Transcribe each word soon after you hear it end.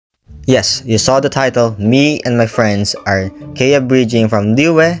Yes, you saw the title. Me and my friends are Kaeya bridging from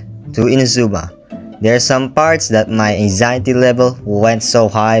Liyue to Inazuma. There are some parts that my anxiety level went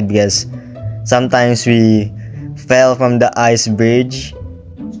so high because sometimes we fell from the ice bridge.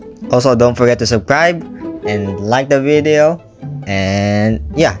 Also, don't forget to subscribe and like the video. And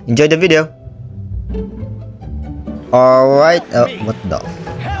yeah, enjoy the video. Alright, what the?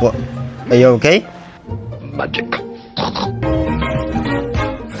 What? Are you okay? Magic.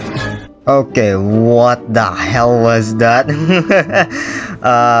 Okay, what the hell was that?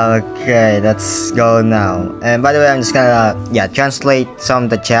 Okay, let's go now. And by the way, I'm just gonna translate some of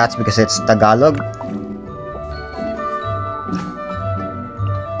the chats because it's Tagalog.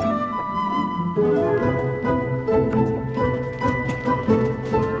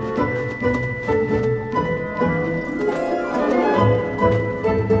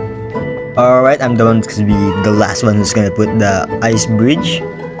 Alright, I'm the one to be the last one who's gonna put the ice bridge.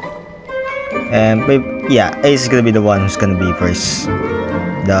 And yeah, Ace is gonna be the one who's gonna be first.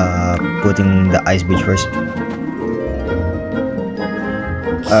 Putting the ice bridge first.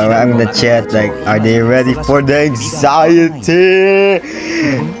 Alright, I'm gonna chat like, are they ready for the anxiety?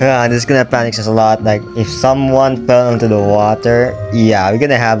 I'm just gonna panic just a lot. Like, if someone fell into the water, yeah, we're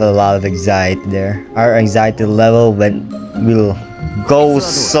gonna have a lot of anxiety there. Our anxiety level will go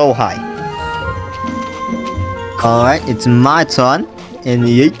so high. Alright, it's my turn. And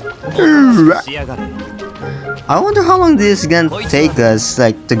I wonder how long this is gonna take us,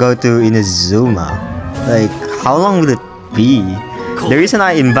 like, to go to Inazuma. Like, how long would it be? The reason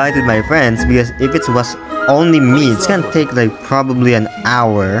I invited my friends, because if it was only me, it's gonna take like probably an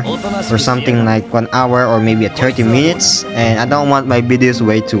hour or something, like 1 hour or maybe 30 minutes, and I don't want my videos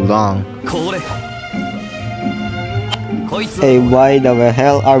way too long. Hey, why the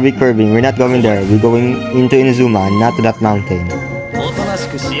hell are we curving? We're not going there. We're going into Inazuma, not to that mountain.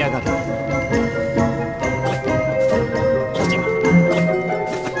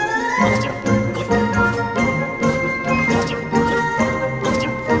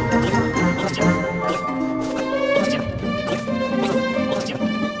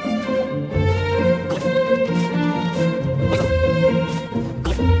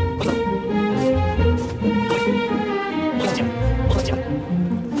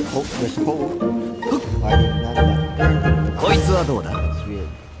 Oh, there's a hole. Why did not that turn? That's weird.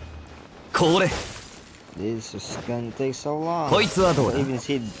 This is gonna take so long. I don't even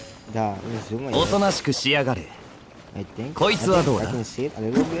see the Inazuma yet. I think I can see it a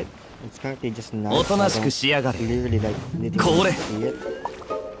little bit. It's currently just not. I don't clearly like literally see it.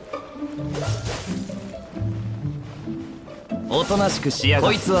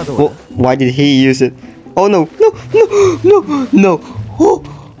 Oh, why did he use it? Oh no! No! No! No! No! Oh!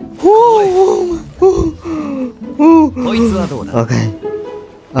 Oh! Oh! Oh! Okay.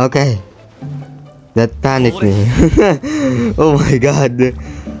 Okay. That panicked me. Oh my god.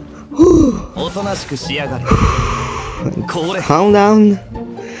 Calm down.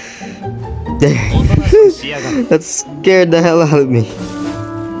 There. That scared the hell out of me.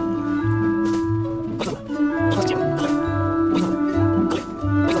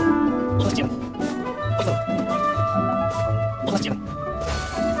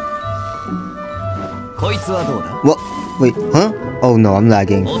 What? Wait, huh? Oh no, I'm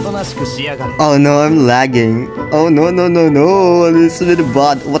lagging. Oh no, I'm lagging. Oh no, no, no, no. This is the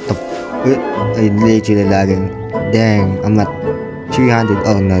bot. What the? I'm literally lagging. Dang, I'm not 300.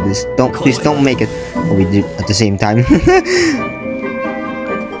 Oh no, please don't make it. Oh, we did at the same time.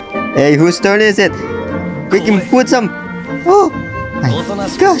 Hey, whose turn is it? Quick, put some. Oh my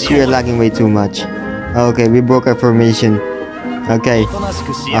gosh, we are lagging way too much. Okay, we broke our formation. Okay,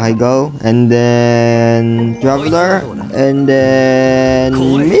 I go, and then Traveler, and then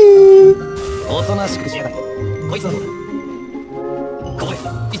me.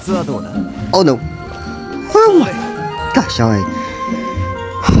 Oh no! Oh my gosh! Alright.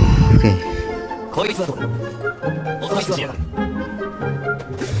 Okay.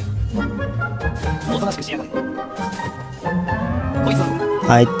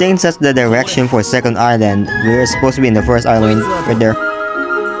 I think that's the direction for second island. We're supposed to be in the first island, right there.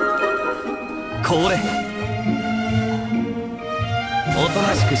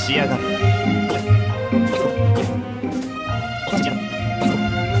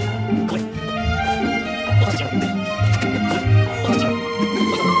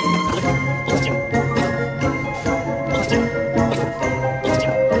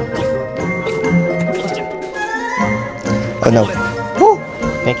 Oh no. Woo!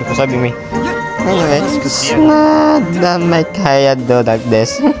 Thank you for saving me. Anyways, it's not that my Kaeya do like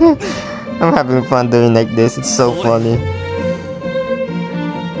this. I'm having fun doing like this. It's so funny.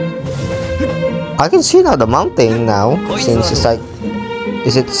 I can see now the mountain now, since it's like,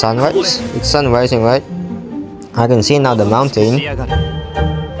 is it sunrise? It's sun rising, right? I can see now the mountain.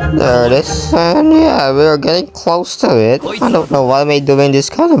 There it is, and yeah, we're getting close to it. I don't know why I'm doing this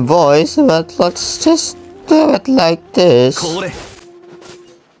kind of voice, but let's just do it like this.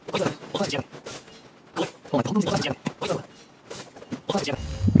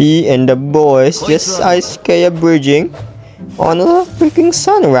 Me and the boys just ice Kaeya bridging on a freaking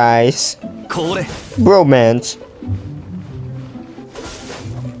sunrise. Bromance.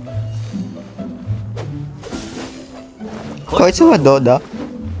 こいつはどうだ?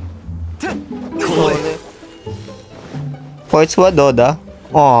 こいつはどうだ?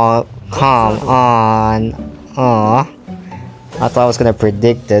 Oh, come on. Oh, I thought I was gonna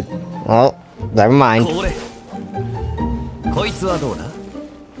predict it. Oh, never mind. こいつはどうだ?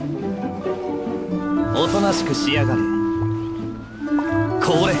 おとなしくしやがれ。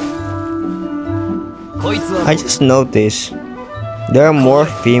これ。こいつは I just noticed there are more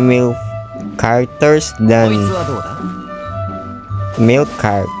female characters than male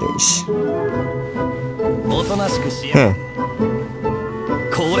characters. おとなしくしやがれ。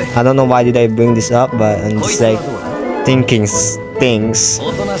これ。 I don't know why did I bring this up, but I'm just like thinking things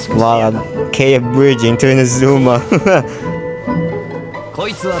while I'm Kaeya bridging to Inazuma. こ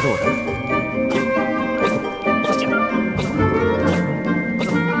いつはどうだ?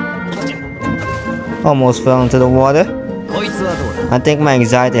 Almost fell into the water. I think my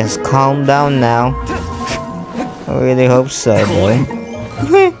anxiety has calmed down now. I really hope so, though.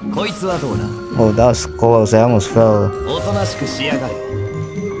 Oh, that was close. I almost fell.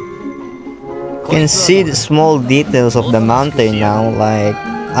 You can see the small details of the mountain now. Like,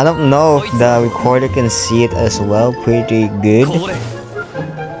 I don't know if the recorder can see it as well. Pretty good.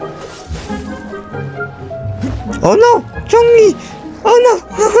 Oh no! Chongli! Oh no!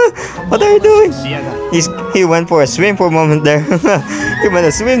 What are you doing? He went for a swim for a moment there. He went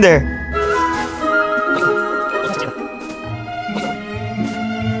to swim there.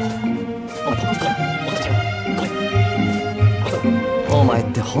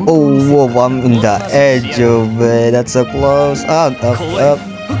 Oh, whoa, I'm in the edge of it. That's so close. Up, up, up.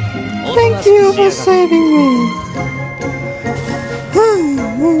 Thank you for saving me.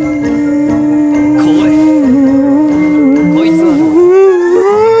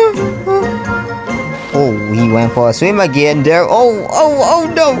 Oh, he went for a swim again there. Oh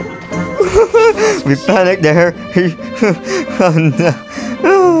no! We panicked there. Oh no.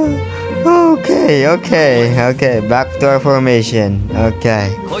 Okay. Back to our formation.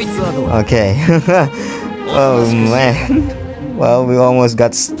 Okay. Oh man. Well, we almost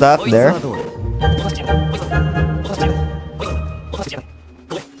got stuck there.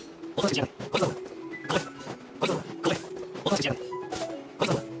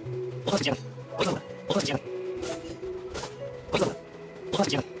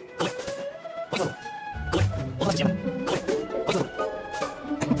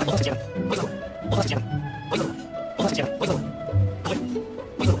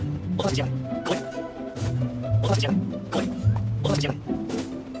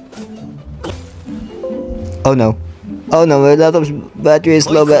 Oh no, my laptop's battery is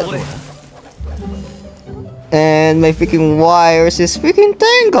low and my freaking wires is freaking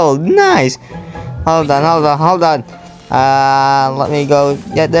tangled. Nice. Hold on. Let me go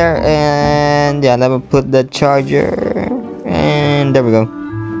get there, and yeah, let me put the charger, and there we go.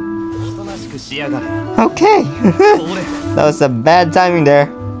 Okay. That was a bad timing there.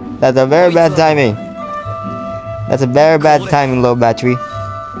 That's a very bad timing. That's a very bad timing, low battery.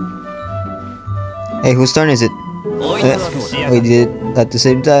 Hey, whose turn is it? We did it at the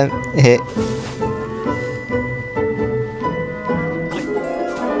same time. Hey.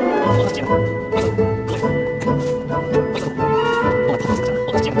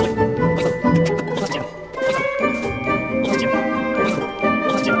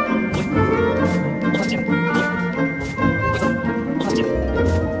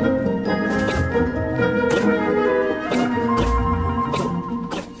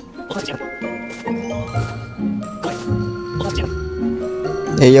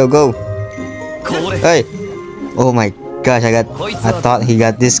 Hey, yo, go. Hey. Oh my gosh, I thought he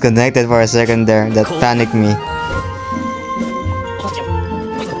got disconnected for a second there. That panicked me.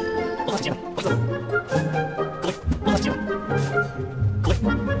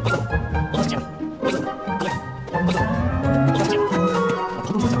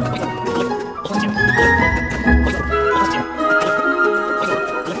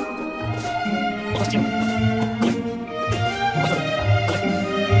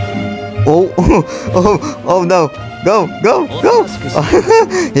 Oh no. Go! Go! Go!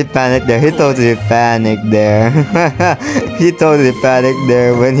 He panicked there. He totally panicked there. He totally panicked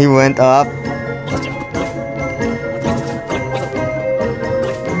there when he went up.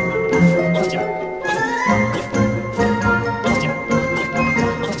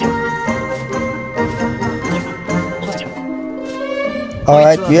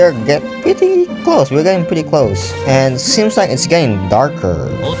 Alright, we are pretty close. We're getting pretty close. And seems like it's getting darker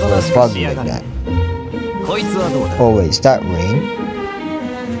or foggy like that. Oh wait, start rain?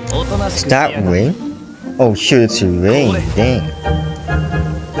 Start rain? Oh shoot, it's rain. Dang.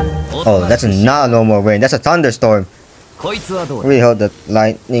 Oh, that's not a normal rain. That's a thunderstorm. We hope that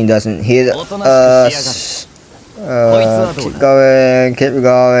lightning doesn't hit us. Keep going, keep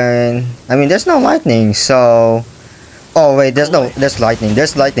going. I mean, there's no lightning, so... Oh wait, there's lightning.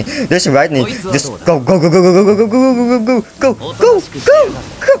 There's lightning. There's lightning. Just go, go, go, go, go, go, go, go, go, go, go, go, go,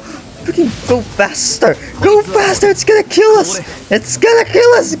 go. Freaking go faster. Go faster. It's gonna kill us. It's gonna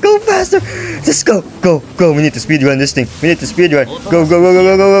kill us. Go faster. Just go, go, go. We need to speedrun this thing. We need to speedrun. Go, go, go,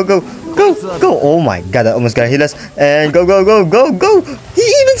 go, go, go, go, go, go, go. Oh my god, that almost gonna hit us. And go, go, go, go, go. He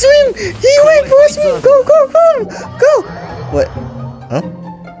even swim. He went towards me. Go, go, go, go. What? Huh?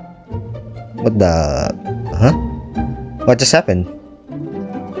 What the? Huh? What just happened?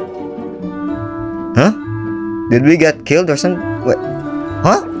 Huh? Did we get killed or something? What?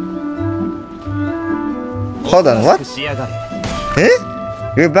 Huh? Hold on, what?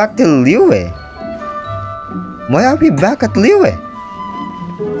 Huh? We're back to Liyue. Why are we back at Liyue?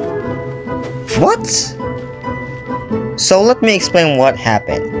 What? So let me explain what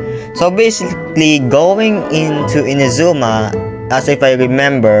happened. So basically, going into Inazuma, as I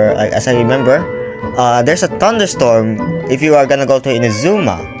remember, there's a thunderstorm if you are gonna go to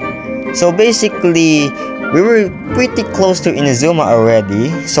Inazuma. So basically, we were pretty close to Inazuma already,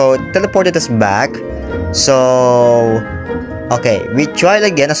 so it teleported us back. So, okay, we tried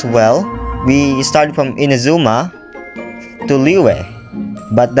again as well. We started from Inazuma to Liyue,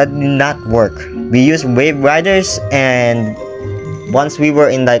 but that did not work. We used wave riders, and once we were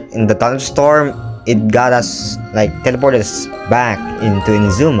in the thunderstorm, it got us, teleported us back into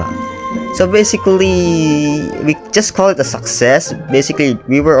Inazuma. So basically, we just call it a success. Basically,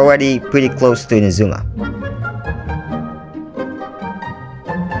 we were already pretty close to Inazuma.